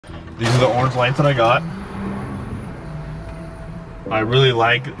These are the orange lights that I got. I really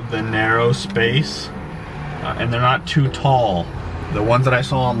like the narrow space, and they're not too tall. The ones that I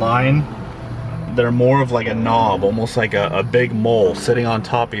saw online, they're more of like a knob, almost like a big mole sitting on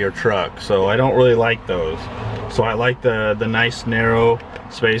top of your truck. So I don't really like those. So I like the nice narrow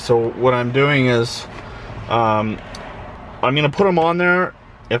space. So what I'm doing is, I'm gonna put them on there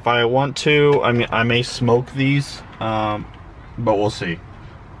if I want to. I mean, I may smoke these, but we'll see.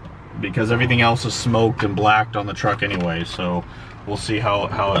 Because everything else is smoked and blacked on the truck anyway. So we'll see how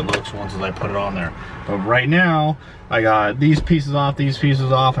it looks once I put it on there. But right now, I got these pieces off, these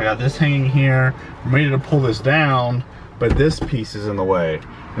pieces off. I got this hanging here. I'm ready to pull this down, but this piece is in the way.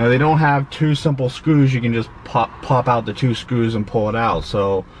 Now they don't have two simple screws. You can just pop out the two screws and pull it out.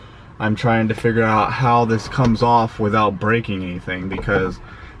 So I'm trying to figure out how this comes off without breaking anything, because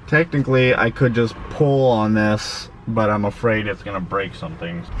technically I could just pull on this, but I'm afraid it's gonna break some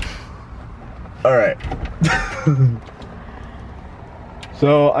things. All right.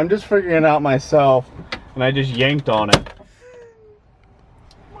 So I'm just figuring it out myself, and I just yanked on it.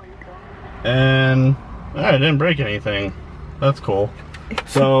 And I didn't break anything. That's cool.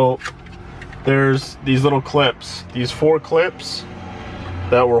 So there's these little clips, these 4 clips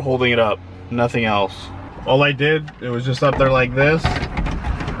that were holding it up, nothing else. All I did, it was just up there like this.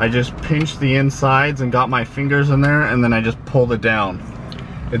 I just pinched the insides and got my fingers in there, and then I just pulled it down.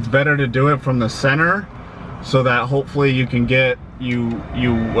 It's better to do it from the center, so that hopefully you can get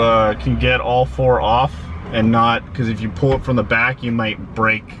can get all 4 off, and not, because if you pull it from the back you might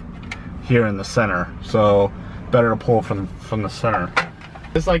break here in the center. So better to pull it from the center.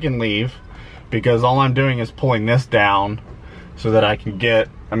 This I can leave, because all I'm doing is pulling this down so that I can get,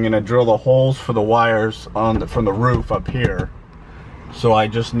 I'm gonna drill the holes for the wires from the roof up here. So I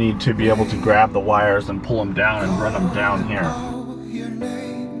just need to be able to grab the wires and pull them down and run them down here.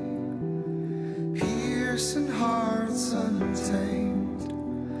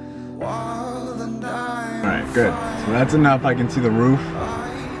 Alright, good. So that's enough. I can see the roof.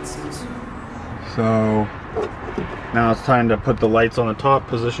 So now it's time to put the lights on the top,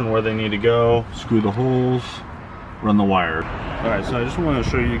 position where they need to go, screw the holes, run the wire. Alright, so I just want to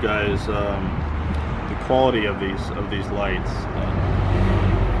show you guys the quality of these lights.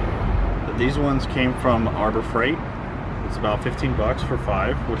 These ones came from Arbor Freight. It's about 15 bucks for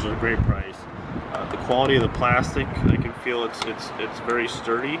 5, which is a great price. The quality of the plastic, I can feel it's very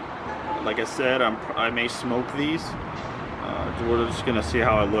sturdy. Like I said, I may smoke these. We're just gonna see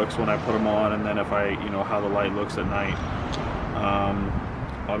how it looks when I put them on, and then if how the light looks at night.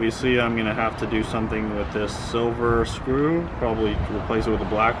 Obviously, I'm gonna have to do something with this silver screw. Probably replace it with a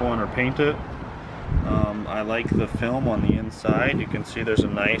black one or paint it. I like the film on the inside. You can see there's a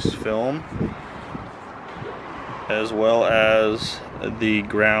nice film, as well as the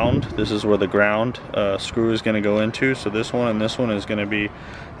ground. This is where the ground screw is going to go into. So this one and this one is going to be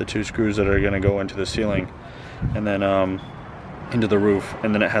the 2 screws that are going to go into the ceiling, and then into the roof.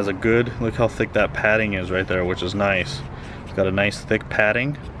 And then it has a good, look how thick that padding is right there, which is nice. It's got a nice thick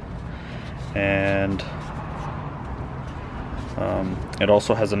padding, and it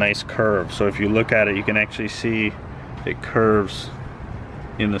also has a nice curve. So if you look at it, you can actually see it curves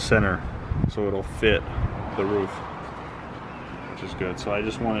in the center, so it'll fit the roof, which is good. So I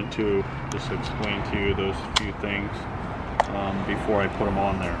just wanted to just explain to you those few things before I put them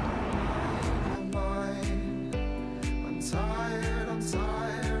on there.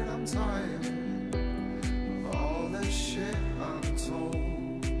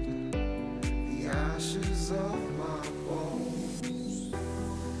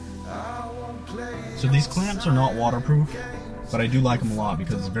 So these clamps are not waterproof, but I do like them a lot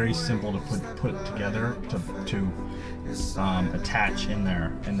because it's very simple to put together to attach in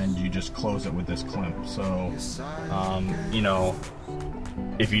there, and then you just close it with this clamp. So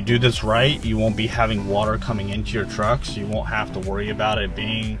if you do this right, you won't be having water coming into your truck, so you won't have to worry about it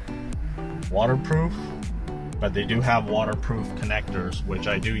being waterproof. But they do have waterproof connectors, which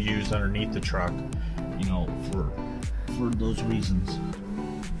I do use underneath the truck, for those reasons.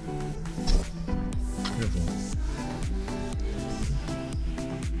 Careful.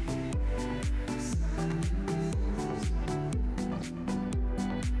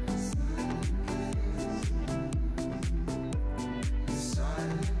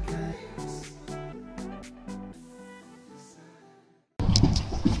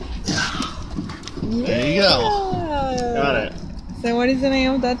 There you go. Got it. So what is the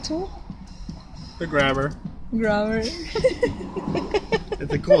name of that tool? The grabber. Grabber.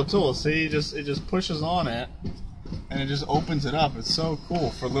 It's a cool tool. See, it just pushes on it, and it just opens it up. It's so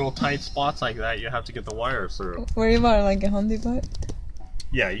cool. For little tight spots like that, you have to get the wires through. Where you bought, like a Home Depot?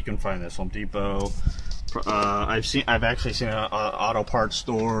 Yeah, you can find this Home Depot. I've actually seen it at auto parts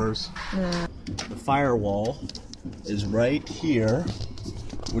stores. The firewall is right here,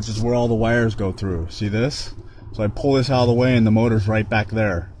 which is where all the wires go through. See this? So I pull this out of the way and the motor's right back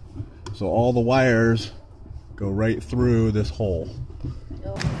there. So all the wires go right through this hole.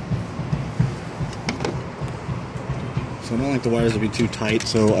 So I don't like the wires to be too tight,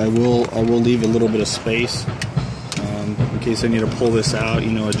 so I will leave a little bit of space in case I need to pull this out, you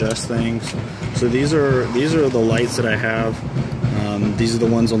know, adjust things. So these are the lights that I have. These are the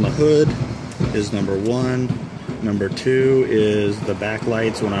ones on the hood. Is number 1. Number 2 is the back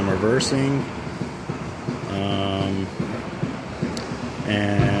lights when I'm reversing.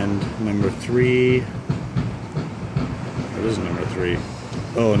 And number 3. What is number 3?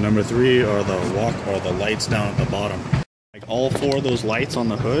 Oh, number 3 are the lights down at the bottom. Like all 4 of those lights on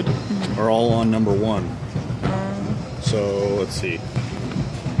the hood are all on number 1. So let's see.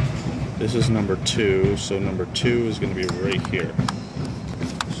 This is number 2, so number 2 is going to be right here.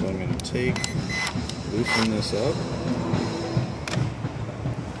 So I'm going to loosen this up,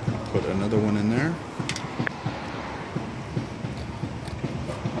 put another one in there.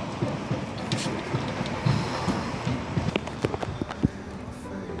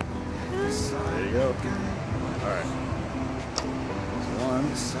 There you go. All right. That's one.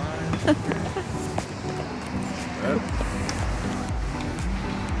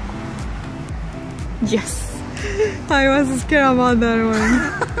 Yes. I was scared about that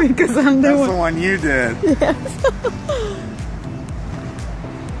one because I'm the one. That's the one you did. Yes.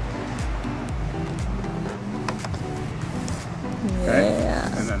 Okay.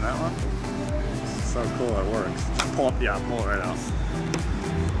 Yeah. And then that one. So cool, it works. Pull it right out.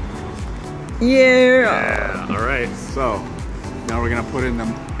 Yeah. Yeah. All right. So now we're gonna put in the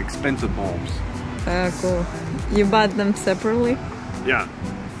expensive bulbs. Cool. You bought them separately? Yeah.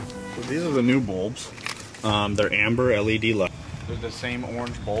 So these are the new bulbs. They're amber LED lights. They're the same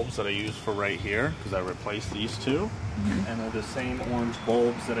orange bulbs that I use for right here because I replaced these 2. And they're the same orange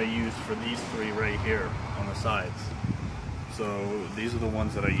bulbs that I use for these 3 right here on the sides. So these are the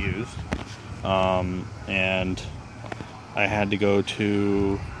ones that I used. And I had to go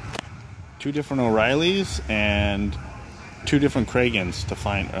to 2 different O'Reillys and 2 different Cragans to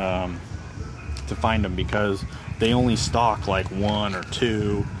find them because they only stock like 1 or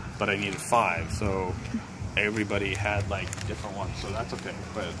 2, but I needed 5. So everybody had like different ones, so that's okay.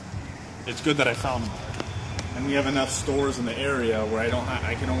 But it's good that I found them. And we have enough stores in the area where I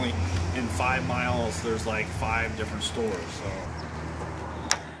can only, in 5 miles, there's like 5 different stores, so.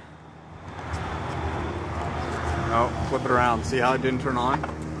 Oh, flip it around. See how it didn't turn on?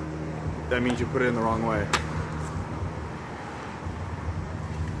 That means you put it in the wrong way.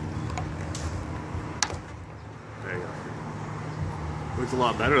 There you go. Looks a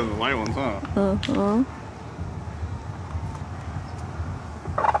lot better than the white ones, huh? Uh-huh.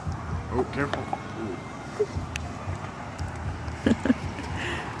 Oh, careful.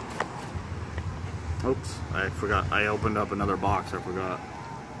 Oops, I forgot. I opened up another box, I forgot.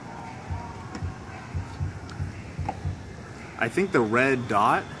 I think the red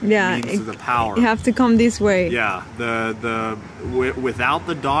dot means the power. You have to come this way. Yeah, without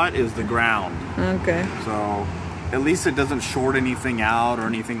the dot is the ground. Okay. So at least it doesn't short anything out or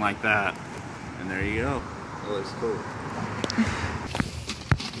anything like that. And there you go. Oh, it's cool.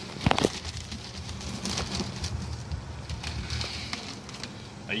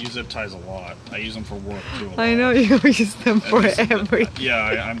 I use zip ties a lot. I use them for work too. I know you use them for everything.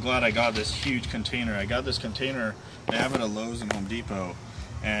 Yeah, I'm glad I got this huge container. I got this container. They have it at Lowe's and Home Depot,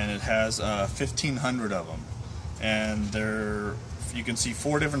 and it has 1,500 of them. And you can see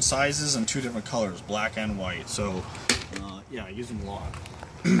 4 different sizes and 2 different colors, black and white. So yeah, I use them a lot.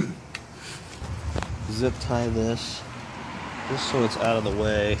 Zip tie this, just so it's out of the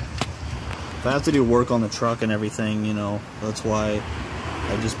way. If I have to do work on the truck and everything, you know, that's why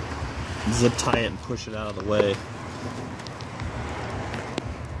I just zip tie it and push it out of the way.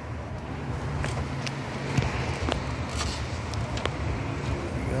 There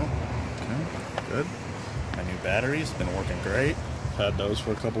you go. Okay, good. My new batteries been working great. Had those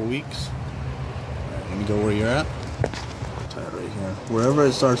for a couple weeks. All right, let me go where you're at. Tie it right here. Wherever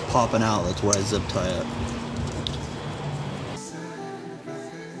it starts popping out, that's where I zip tie it.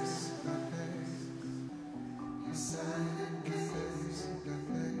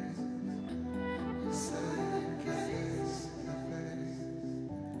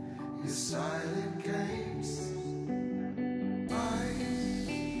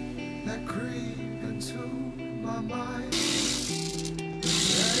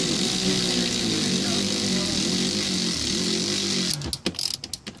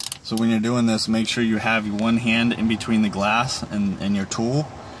 So when you're doing this, make sure you have one hand in between the glass and your tool,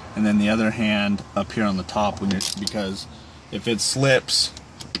 and then the other hand up here on the top, because if it slips,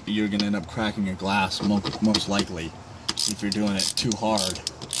 you're going to end up cracking a glass most likely if you're doing it too hard.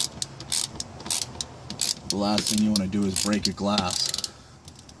 The last thing you want to do is break a glass.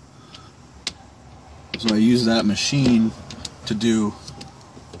 So I use that machine to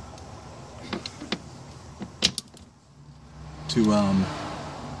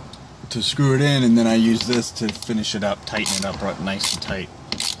screw it in, and then I use this to finish it up, tighten it up nice and tight,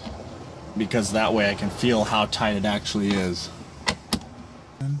 because that way I can feel how tight it actually is.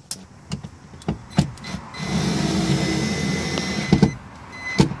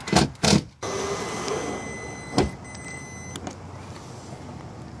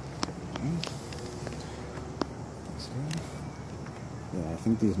 Yeah, I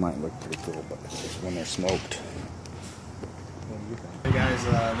think these might look pretty cool, but when they're smoked. Hey guys,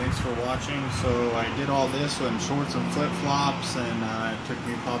 thanks for watching. So I did all this in shorts and flip-flops, and it took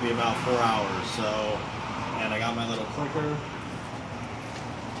me probably about 4 hours. And I got my little clicker.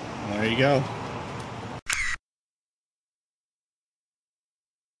 There you go.